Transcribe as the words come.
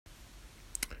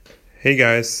Hey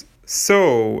guys,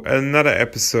 so another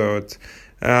episode.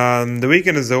 The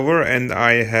weekend is over, and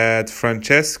I had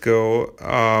Francesco,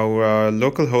 our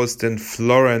local host in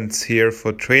Florence, here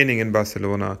for training in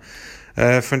Barcelona.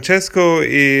 Francesco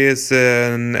is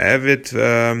an avid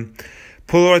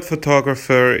Polaroid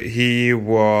photographer. He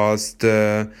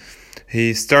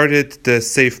started the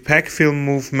Safe Pack Film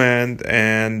movement,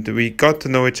 and we got to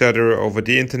know each other over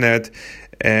the internet.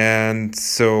 And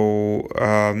so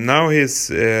now he's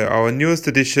our newest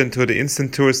addition to the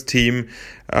Instant Tours team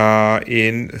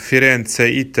in Firenze,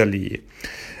 Italy.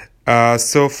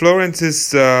 So Florence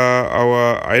is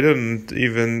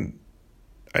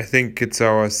I think it's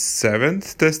our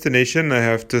seventh destination. I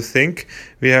have to think.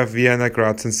 We have Vienna,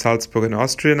 Graz, and Salzburg in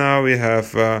Austria now. We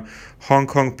have Hong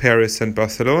Kong, Paris, and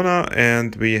Barcelona,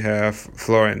 and we have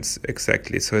Florence,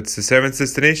 exactly. So it's the seventh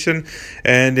destination,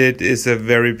 and it is a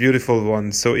very beautiful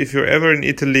one. So if you're ever in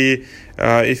Italy,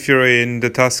 if you're in the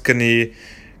Tuscany,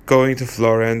 going to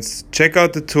Florence, check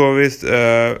out the tour with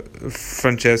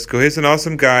Francesco. He's an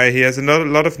awesome guy. He has a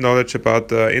lot of knowledge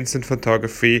about instant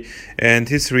photography and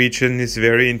his region. He's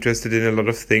very interested in a lot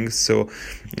of things. So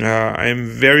I'm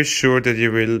very sure that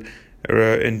you will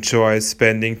enjoy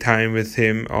spending time with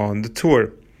him on the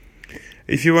tour.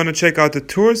 If you want to check out the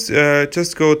tours,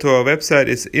 just go to our website.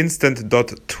 It's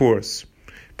instant.tours.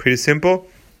 Pretty simple.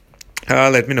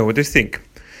 Let me know what you think.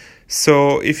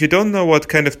 So if you don't know what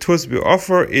kind of tours we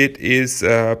offer, it is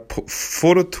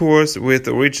photo tours with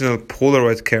original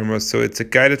Polaroid cameras. So it's a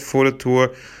guided photo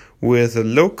tour with a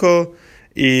local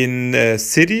in a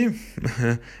city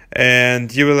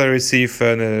and you will receive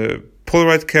a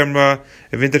Polaroid camera,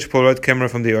 a vintage Polaroid camera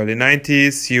from the early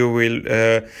 90s. You will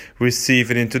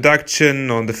receive an introduction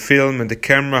on the film and the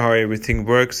camera, how everything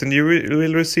works, and you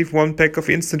will receive one pack of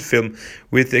instant film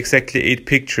with exactly 8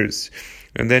 pictures.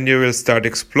 And then you will start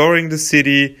exploring the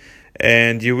city,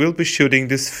 and you will be shooting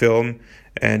this film,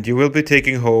 and you will be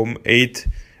taking home 8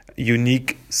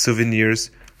 unique souvenirs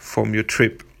from your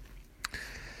trip.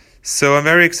 So I'm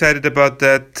very excited about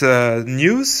that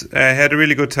news. I had a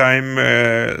really good time,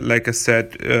 like I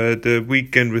said, the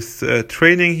weekend with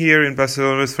training here in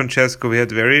Barcelona with Francesco. We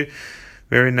had very,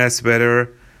 very nice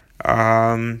weather.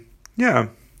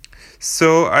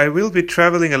 So I will be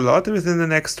traveling a lot within the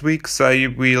next weeks. I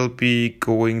will be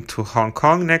going to Hong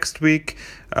Kong next week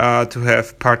to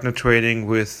have partner training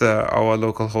with our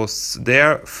local hosts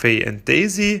there, Faye and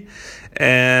Daisy.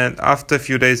 And after a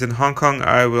few days in Hong Kong,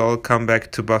 I will come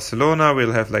back to Barcelona.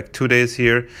 We'll have like 2 days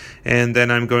here. And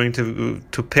then I'm going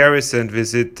to Paris and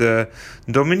visit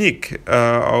Dominique,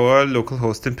 our local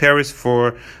host in Paris,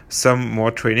 for some more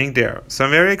training there. So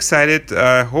I'm very excited.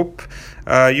 I hope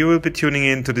you will be tuning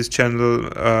in to this channel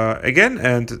again,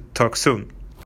 and talk soon.